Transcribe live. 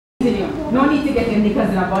No need to get your knickers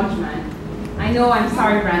in a bunch, man. I know, I'm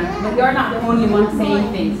sorry, Brand, but you're not the only one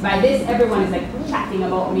saying things. By this, everyone is like chatting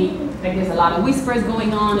about me. Like there's a lot of whispers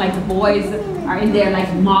going on, like the boys are in there,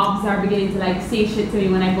 like mobs are beginning to like say shit to me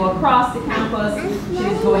when I go across the campus.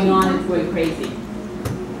 Shit is going on, it's going crazy.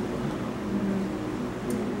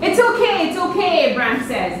 It's okay, Brand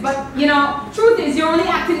says. But you know, truth is you're only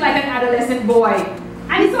acting like an adolescent boy.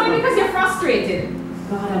 And it's only because you're frustrated.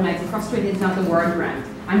 God almighty, frustrated is not the word, Brand.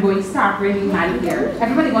 I'm going to start bringing mad here.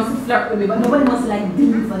 Everybody wants to flirt with me, but nobody wants to like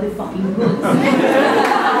do for the fucking goods.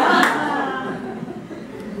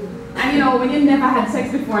 And you know, when you've never had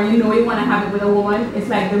sex before and you know you want to have it with a woman, it's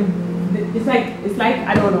like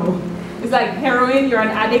I don't know. It's like heroin, you're an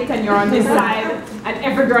addict and you're on this side, and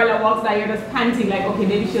every girl that walks by, you're just panting like, okay,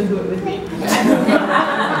 maybe she'll do it with me.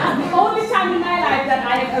 The only time in my life that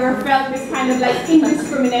I have ever felt this kind of like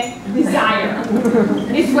indiscriminate desire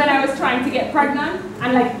is when I was trying to get pregnant,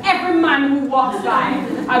 and like every man who walks by,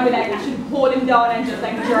 I'd be like, I should hold him down and just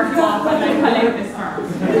like jerk him off and like collect his sperm.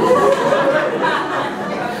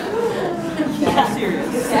 She is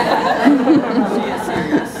serious. She is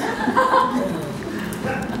serious.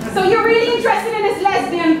 So you're really interested in this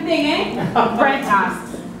lesbian thing, eh? Brent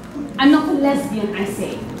asks. I'm not a lesbian, I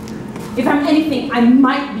say. If I'm anything, I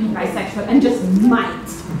might be bisexual, and just might.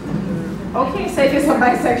 Okay, so if you're so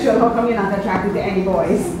bisexual, how come you're not attracted to any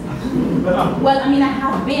boys? Well, I mean, I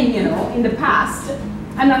have been, you know, in the past.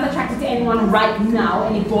 I'm not attracted to anyone right now,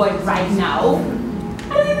 any boy right now.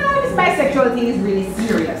 I don't even know if this bisexual thing is really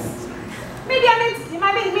serious. Maybe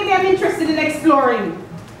I'm interested in exploring.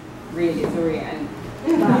 Really, sorry, and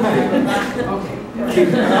okay.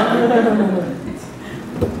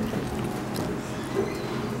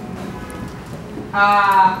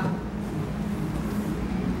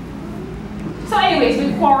 So anyways,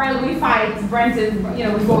 we quarrel, we fight, Brent is, you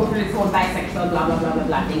know, we go through this whole bisexual blah blah blah blah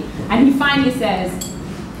blah thing. And he finally says,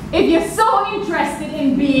 if you're so interested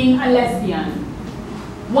in being a lesbian,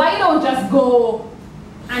 why don't just go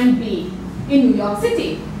and be in New York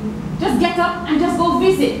City? Just get up and just go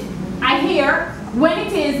visit. I hear when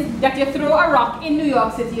it is that you throw a rock in New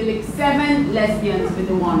York City, you lick 7 lesbians with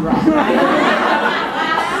the one rock.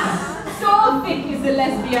 So thick is the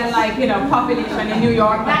lesbian, like, you know, population in New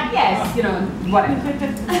York that, yes, you know, whatever.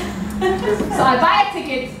 So I buy a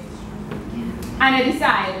ticket and I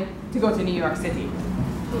decide to go to New York City.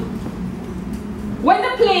 When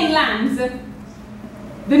the plane lands,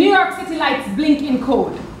 the New York City lights blink in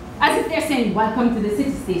code, as if they're saying, welcome to the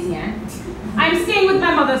city, Staceyann. I'm staying with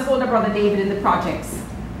my mother's older brother David in the projects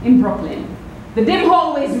in Brooklyn. The dim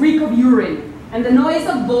hallways reek of urine, and the noise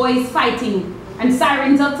of boys fighting and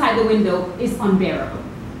sirens outside the window is unbearable.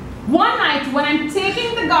 One night, when I'm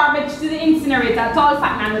taking the garbage to the incinerator, a tall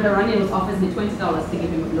fat man with a runny nose offers me $20 to give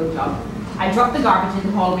him a blowjob. I drop the garbage in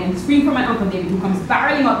the hallway and scream for my Uncle David, who comes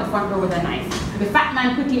barreling out the front door with a knife. The fat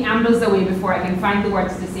man quickly ambles away before I can find the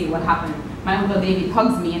words to say what happened. My Uncle David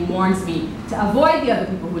hugs me and warns me to avoid the other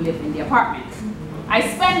people who live in the apartment. I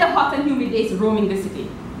spend the hot and humid days roaming the city.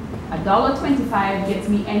 $1.25 gets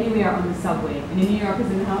me anywhere on the subway. And in New York is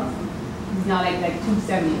in the house? It's now like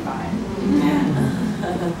 $2.75.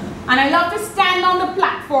 And I love to stand on the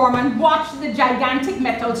platform and watch the gigantic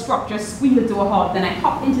metal structure squeal to a halt. Then I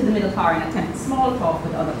hop into the middle car and attempt small talk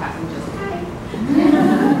with other passengers. Hi.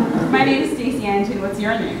 My name is Staceyann. What's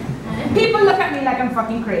your name? People look at me like I'm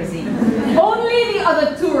fucking crazy. Only the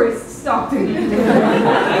other tourists talk to me. In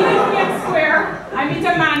Union Square, I meet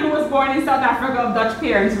a man who was born in South Africa of Dutch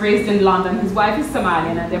parents, raised in London. His wife is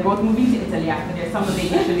Somalian, and they're both moving to Italy after their summer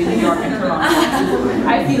vacation in New York and Toronto.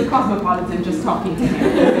 I feel cosmopolitan just talking to him.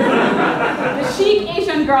 The chic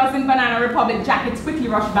Asian girls in Banana Republic jackets quickly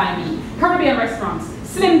rush by me. Caribbean restaurants,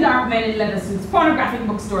 slim dark men in leather suits, pornographic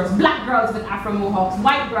bookstores, black girls with afro mohawks,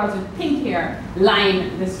 white girls with pink hair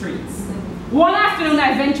line the streets. One afternoon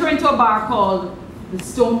I venture into a bar called the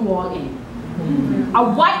Stonewall Inn. A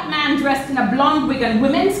white man dressed in a blonde wig and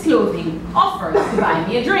women's clothing offers to buy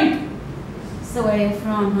me a drink. So where are you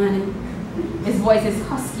from, honey? His voice is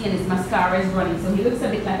husky and his mascara is running, so he looks a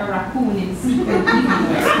bit like a raccoon in sequin evening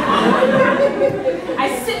wear.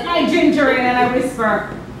 I sip my ginger in and I whisper,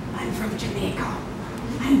 I'm from Jamaica.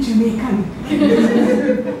 I'm Jamaican.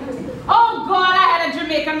 Oh God, I had a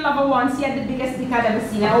Jamaican lover once. He had the biggest dick I'd ever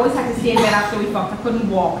seen. I always had to stay in bed after we fucked. I couldn't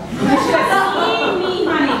walk. You should have seen me,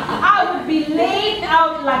 honey. I would be laid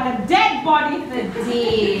out like a dead body for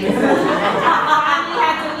days. And we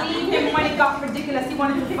had to leave him when it got ridiculous. He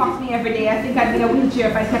wanted to fuck me every day. I think I'd be in a wheelchair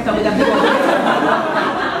if I kept up with a big old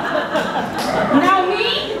Now me,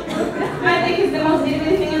 I think is the most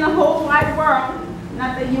intimate thing in the whole wide world.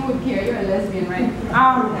 Not that you would care, you're a lesbian, right?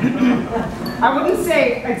 I wouldn't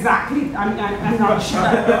say exactly, I'm not sure.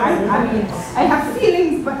 I mean, I have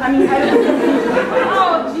feelings, but I mean, I don't.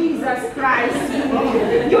 Oh, Jesus Christ.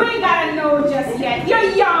 You ain't gotta know just yet.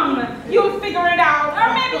 You're young, you'll figure it out.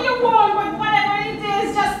 Or maybe you won't, but whatever it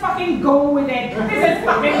is, just fucking go with it. This is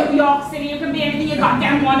fucking New York City, you can be anything you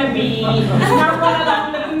goddamn wanna be. Not one of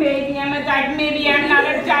them little maybe I'm a dyke, maybe I'm not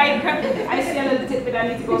a dyke. I see a little tidbit I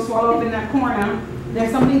need to go swallow up in that corner.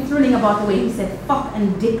 There's something thrilling about the way he said fuck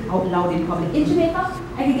and dick out loud in public. In Jamaica,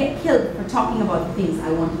 I could get killed for talking about the things I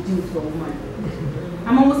want to do to a woman.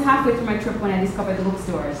 I'm almost halfway through my trip when I discovered the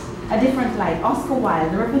bookstores. A Different Light, Oscar Wilde,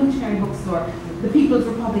 the Revolutionary Bookstore, the People's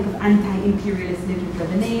Republic of Anti-Imperialist Literature.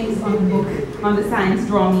 The names on the book, on the signs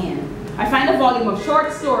draw me in. I find a volume of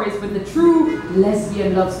short stories with the true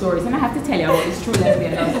lesbian love stories. And I have to tell you about these true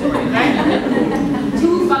lesbian love stories, right?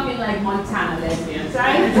 Two fucking like Montana lesbians,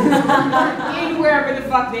 right? In wherever the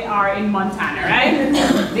fuck they are in Montana, right?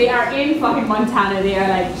 They are in fucking Montana. They are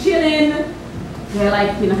like chilling. They're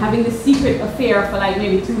like, you know, having this secret affair for like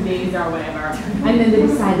maybe 2 days or whatever. And then they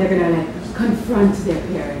decide they're gonna like confront their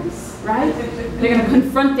parents, right? They're gonna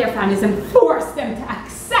confront their families and force them to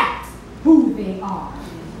accept who they are.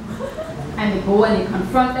 And they go and they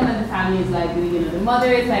confront them, and the family is like, you know, the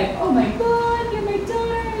mother is like, oh my God, you're my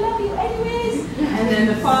daughter, I love you anyways. And then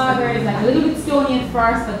the father is like a little bit stony at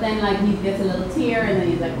first, but then like he gets a little tear, and then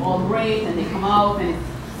he's like all great, and they come out, and it's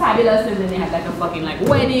fabulous, and then they have like a fucking like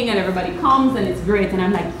wedding, and everybody comes, and it's great, and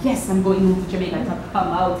I'm like, yes, I'm going home to Jamaica to come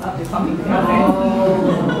out of the fucking Because,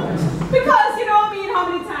 you know, I mean, how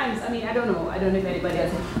many times, I mean, I don't know if anybody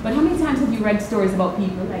else, but how many times have you read stories about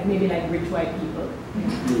people, like maybe like rich white people?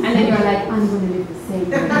 And then you're like, I'm going to live the same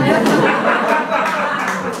way.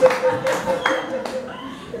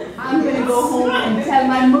 I'm going to go home and tell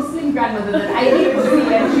my Muslim grandmother that I hate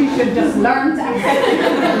pussy and she should just learn to accept it.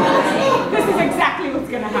 This is exactly what's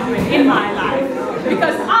going to happen in my life.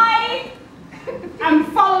 Because I am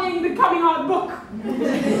following the coming out book.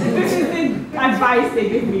 This is the advice they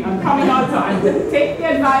give me on coming out, so I'm going to take the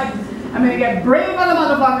advice. I'm going to get brave as a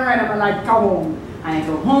motherfucker, and I'm going to like, come home. And I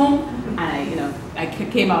go home, and I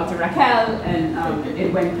came out to Raquel, and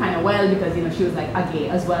it went kind of well because, you know, she was like a gay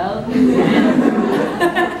as well. And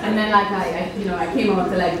then like I came out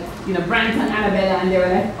to like, you know, Branton, Annabella, and they were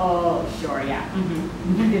like, oh, sure, yeah, I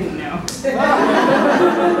didn't know.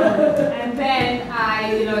 And then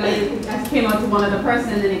I came out to one other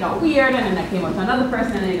person, and then it got weird, and then I came out to another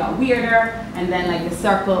person, and then it got weirder, and then like the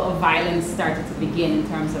circle of violence started to begin in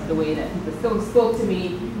terms of the way that people spoke to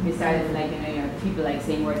me. They started to like, you know, people like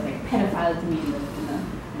saying words like pedophile to me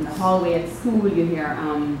in the hallway at school. You hear,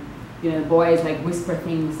 you know, boys like whisper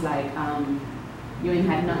things like, you ain't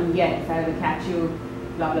had nothing yet. If I ever catch you,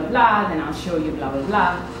 blah blah blah, then I'll show you, blah blah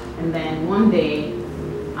blah. And then one day,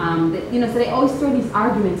 you know, so they always throw these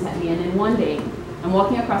arguments at me. And then one day, I'm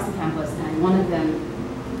walking across the campus, and one of them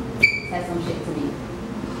says some shit to me,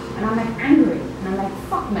 and I'm like angry, and I'm like,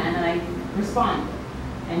 fuck man, and I respond.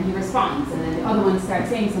 And he responds, and then the other one starts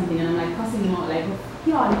saying something, and I'm like cussing him out, like,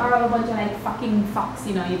 yo, they are all a bunch of like fucking fucks,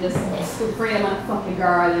 you know, you just afraid I'm gonna fuck a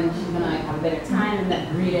girl and she's gonna like have a better time, and that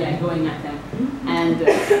really like going at them. And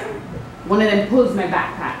one of them pulls my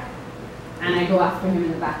backpack, and I go after him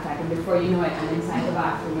in the backpack, and before you know it, I'm inside the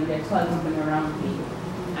bathroom, and there are 12 of them around me,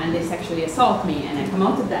 and they sexually assault me, and I come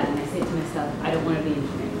out of that, and I say to myself, I don't want to be in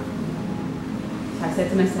Jamaica. So I said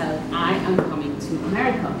to myself, I am coming to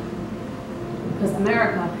America. Because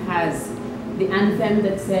America has the anthem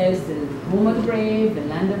that says the home of the brave, the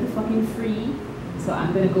land of the fucking free. So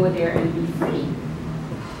I'm gonna go there and be free,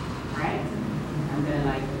 right? I'm gonna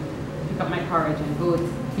like pick up my courage and go to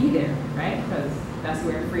be there, right? Because that's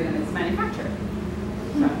where freedom is manufactured.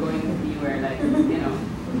 So I'm going to be where like, you know,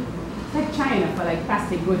 it's like China for like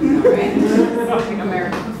plastic goods now, right? It's like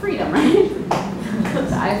America for freedom, right?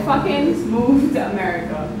 So I fucking moved to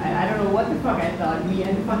America. I don't know what the fuck I thought. Me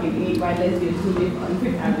and the fucking 8 white lesbians who live on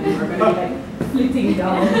 5th Avenue were gonna be like flitting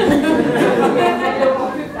down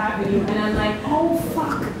Fifth Avenue, and I'm like, oh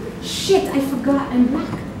fuck, shit, I forgot I'm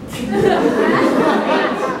black.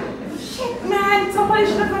 Shit man, somebody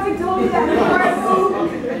should have fucking told me that before I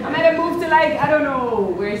moved. I might have moved to like, I don't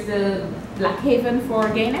know, where's the Black Haven for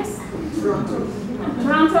gayness? Toronto?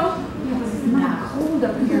 It's not cold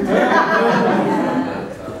up here.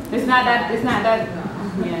 It's not that,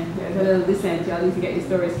 yeah, there's a little dissent. Y'all need to get your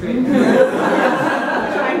story straight.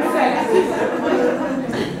 Trying sex.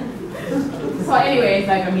 So anyways,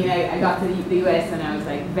 like, I mean, I got to the US, and I was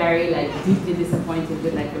like very like deeply disappointed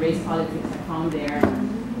with like the race politics I found there.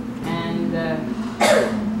 And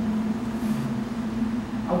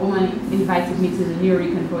a woman invited me to the New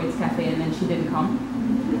Rican Poets Cafe, and then she didn't come.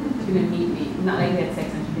 couldn't meet me. Not like we had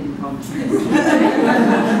sex and she didn't come.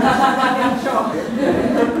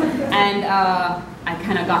 And I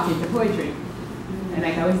kind of got into poetry. And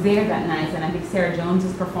like I was there that night, and I think Sarah Jones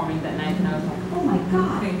was performing that night, and I was like, oh my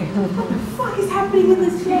God, what the fuck is happening in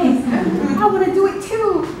this place? I want to do it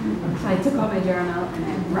too. So I took out my journal and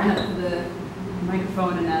I ran up to the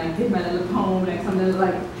microphone and I did my little poem, like something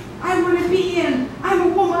like, I want to be in, I'm a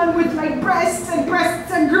woman with like breasts, and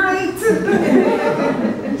breasts are great.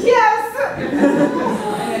 Yes!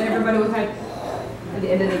 And then everybody was like, at the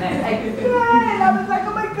end of the night, like, yeah, and I was like,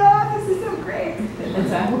 oh my God, this is so great. And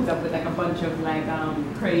so I hooked up with like a bunch of like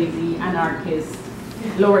crazy anarchist,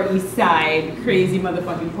 Lower East Side, crazy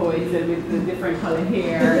motherfucking poets with the different color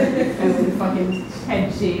hair and with the fucking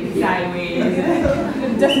head shaved sideways.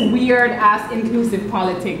 Just weird ass inclusive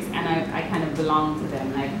politics, and I kind of belong to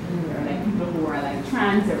them. Like there are like people who are like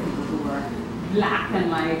trans, there are people who are black and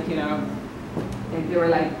like, you know, like they were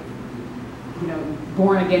like, you know,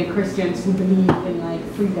 born again Christians who believe in like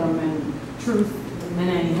freedom and truth. And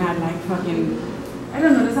then you had like fucking, I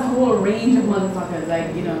don't know, there's a whole range of motherfuckers.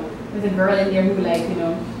 Like, you know, there's a girl in there who like, you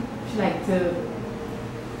know, she liked to,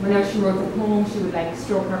 whenever she wrote a poem, she would like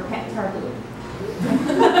stroke her pet turtle.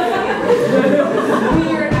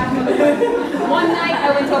 Weird ass motherfucker. One night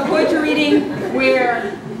I went to a poetry reading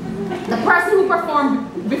where the person who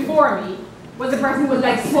performed before me was the person who was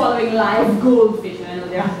like swallowing live goldfish. And I know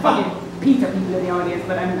there are fucking Peter people in the audience,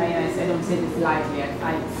 but I don't say this lightly,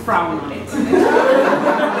 I frown on it.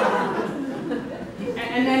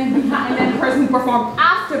 and then the person who performed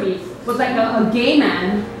after me was like a gay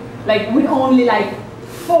man, like with only like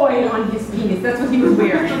foil on his penis. That's what he was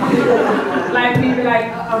wearing. Like maybe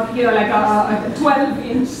like you know, like a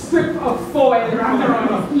 12-inch strip of foil wrapped around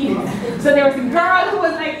his penis. So there was a girl who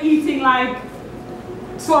was like eating like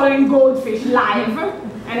swallowing goldfish live.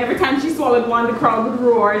 And every time she swallowed one, the crowd would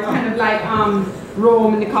roar. It's kind of like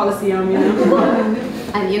Rome in the Colosseum, you know.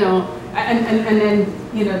 And you know, and then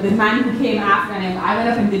you know, the man who came after him, I went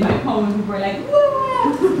up and did my poem, and people were like,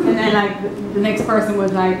 woo! And then like the next person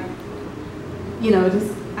was like, you know,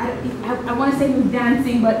 just I want to say he was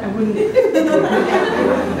dancing, but I wouldn't.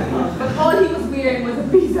 But all he was wearing was a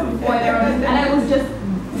piece of foil, and I was just.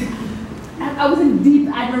 I was in deep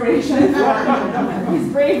admiration for his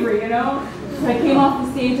bravery, you know. So I came off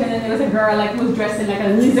the stage, and then there was a girl like who was dressed in like a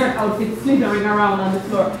lizard outfit, slithering around on the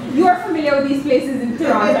floor. You are familiar with these places in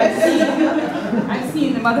Toronto? I've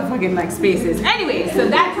seen the motherfucking like spaces. Anyway, so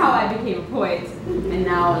that's how I became a poet, and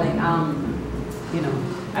now like you know,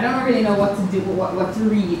 I don't really know what to do, what to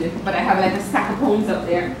read, but I have like a stack of poems up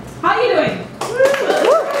there. How are you doing?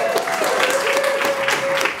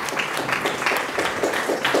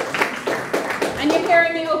 And you're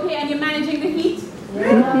hearing me okay, and you're managing the heat?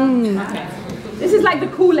 Okay. This is like the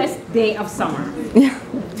coolest day of summer.